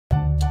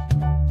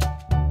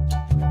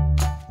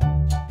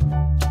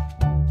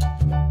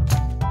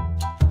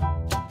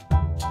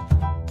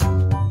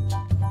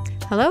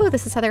Hello,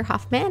 this is Heather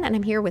Hoffman, and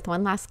I'm here with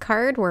one last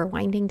card. We're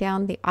winding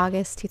down the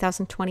August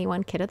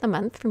 2021 Kit of the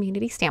Month from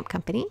Unity Stamp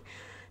Company.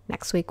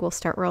 Next week, we'll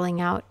start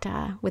rolling out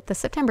with the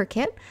September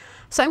kit.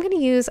 So I'm going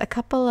to use a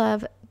couple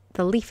of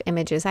the leaf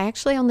images. I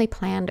actually only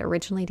planned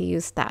originally to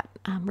use that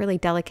really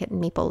delicate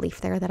maple leaf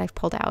there that I've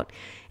pulled out.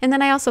 And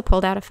then I also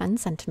pulled out a fun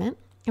sentiment,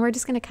 and we're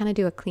just going to kind of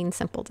do a clean,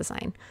 simple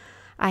design.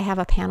 I have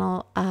a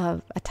panel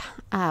of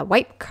a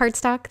white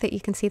cardstock that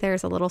you can see there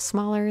is a little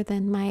smaller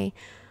than my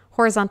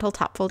horizontal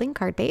top folding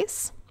card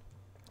base.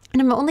 And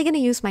I'm only going to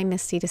use my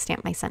Misty to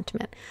stamp my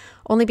sentiment,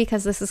 only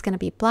because this is going to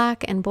be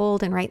black and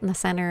bold and right in the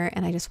center,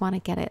 and I just want to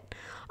get it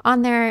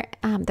on there.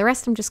 The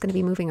rest I'm just going to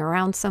be moving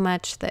around so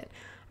much that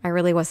I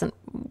really wasn't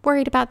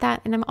worried about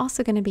that. And I'm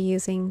also going to be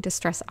using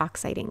Distress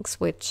Oxide inks,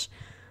 which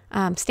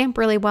stamp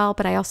really well,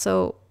 but I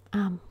also,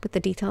 with the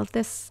detail of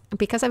this,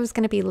 because I was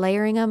going to be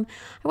layering them,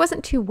 I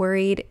wasn't too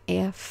worried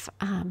if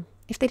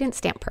they didn't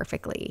stamp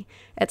perfectly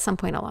at some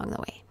point along the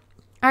way.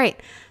 All right,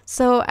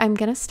 so I'm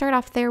going to start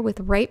off there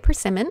with Ripe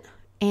Persimmon,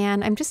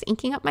 and I'm just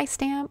inking up my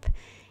stamp.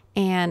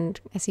 And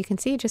as you can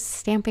see, just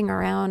stamping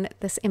around,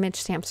 this image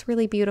stamps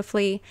really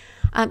beautifully.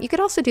 You could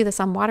also do this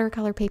on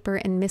watercolor paper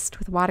and mist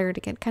with water to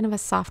get kind of a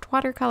soft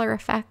watercolor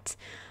effect.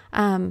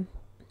 I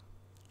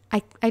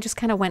just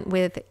kind of went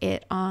with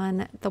it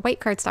on the white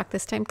cardstock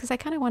this time because I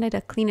kind of wanted a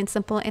clean and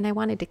simple, and I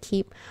wanted to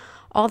keep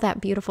all that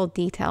beautiful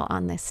detail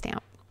on this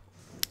stamp.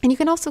 And you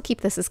can also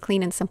keep this as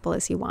clean and simple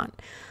as you want.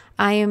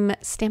 I am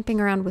stamping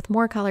around with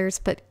more colors,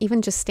 but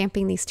even just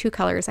stamping these two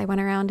colors, I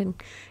went around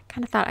and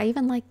kind of thought I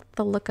even like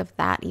the look of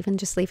that, even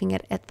just leaving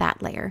it at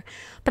that layer.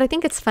 But I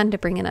think it's fun to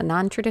bring in a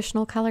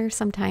non-traditional color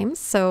sometimes.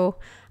 So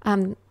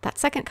that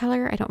second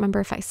color, I don't remember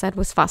if I said,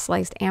 was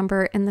Fossilized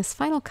Amber, and this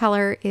final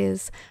color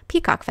is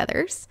Peacock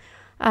Feathers.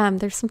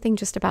 There's something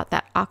just about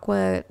that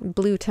aqua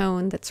blue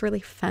tone that's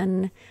really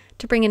fun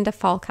to bring into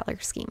fall color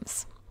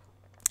schemes.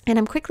 And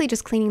I'm quickly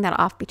just cleaning that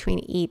off between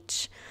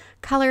each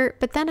color,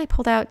 but then I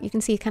pulled out, you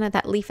can see kind of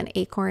that leaf and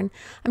acorn.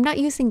 I'm not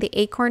using the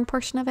acorn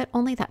portion of it,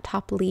 only that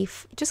top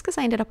leaf, just because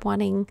I ended up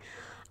wanting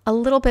a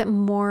little bit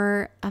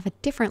more of a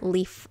different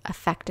leaf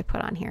effect to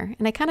put on here.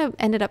 And I kind of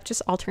ended up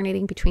just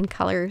alternating between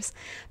colors,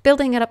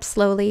 building it up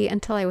slowly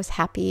until I was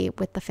happy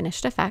with the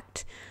finished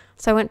effect.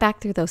 So I went back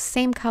through those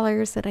same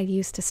colors that I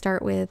used to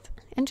start with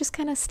and just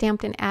kind of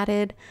stamped and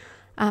added.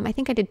 I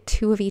think I did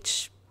 2 of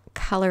each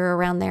color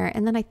around there,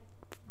 and then I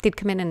did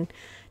come in and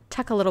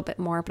tuck a little bit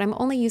more, but I'm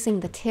only using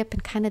the tip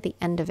and kind of the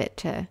end of it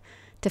to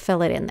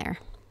fill it in there.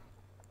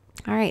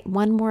 All right,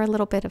 one more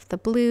little bit of the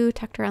blue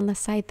tucked around the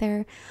side there.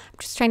 I'm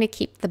just trying to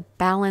keep the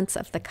balance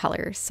of the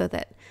colors so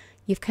that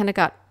you've kind of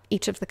got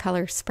each of the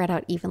colors spread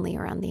out evenly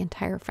around the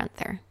entire front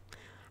there.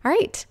 All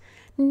right,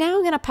 now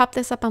I'm going to pop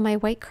this up on my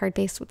white card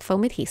base with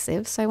foam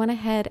adhesive. So I went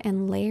ahead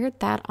and layered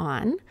that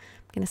on.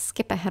 I'm going to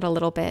skip ahead a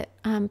little bit,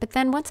 but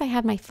then once I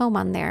had my foam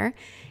on there,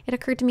 it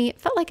occurred to me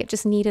it felt like it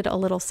just needed a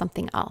little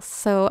something else.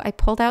 So I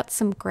pulled out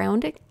some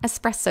ground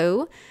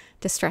espresso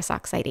Distress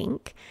Oxide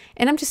ink,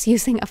 and I'm just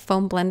using a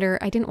foam blender.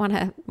 I didn't want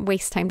to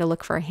waste time to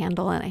look for a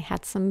handle, and I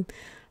had some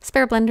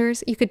spare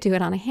blenders. You could do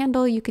it on a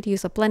handle, you could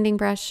use a blending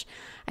brush.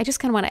 I just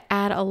kind of want to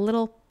add a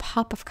little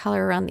pop of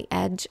color around the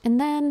edge,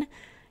 and then,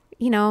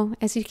 you know,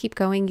 as you keep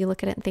going, you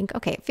look at it and think,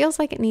 okay, it feels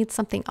like it needs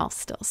something else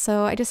still.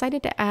 So I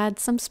decided to add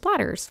some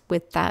splatters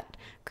with that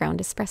ground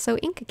espresso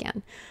ink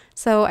again.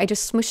 So I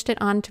just smooshed it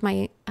onto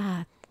my,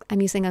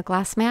 I'm using a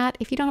glass mat.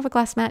 If you don't have a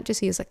glass mat,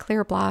 just use a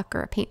clear block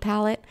or a paint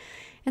palette.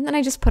 And then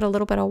I just put a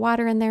little bit of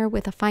water in there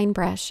with a fine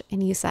brush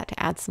and use that to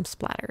add some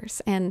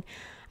splatters. And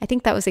I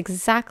think that was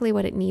exactly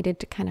what it needed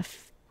to kind of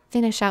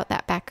finish out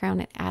that background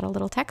and add a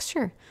little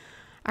texture.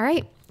 All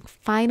right.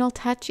 Final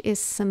touch is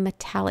some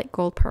metallic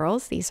gold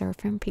pearls. These are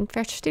from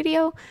Pinkfresh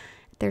Studio.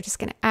 They're just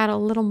going to add a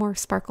little more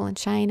sparkle and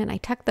shine, and I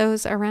tuck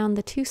those around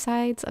the 2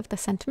 sides of the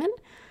sentiment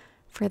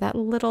for that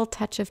little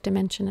touch of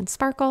dimension and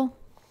sparkle.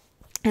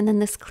 And then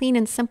this clean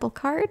and simple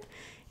card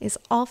is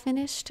all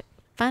finished,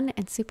 fun,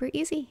 and super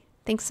easy.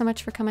 Thanks so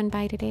much for coming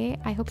by today.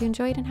 I hope you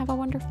enjoyed and have a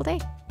wonderful day.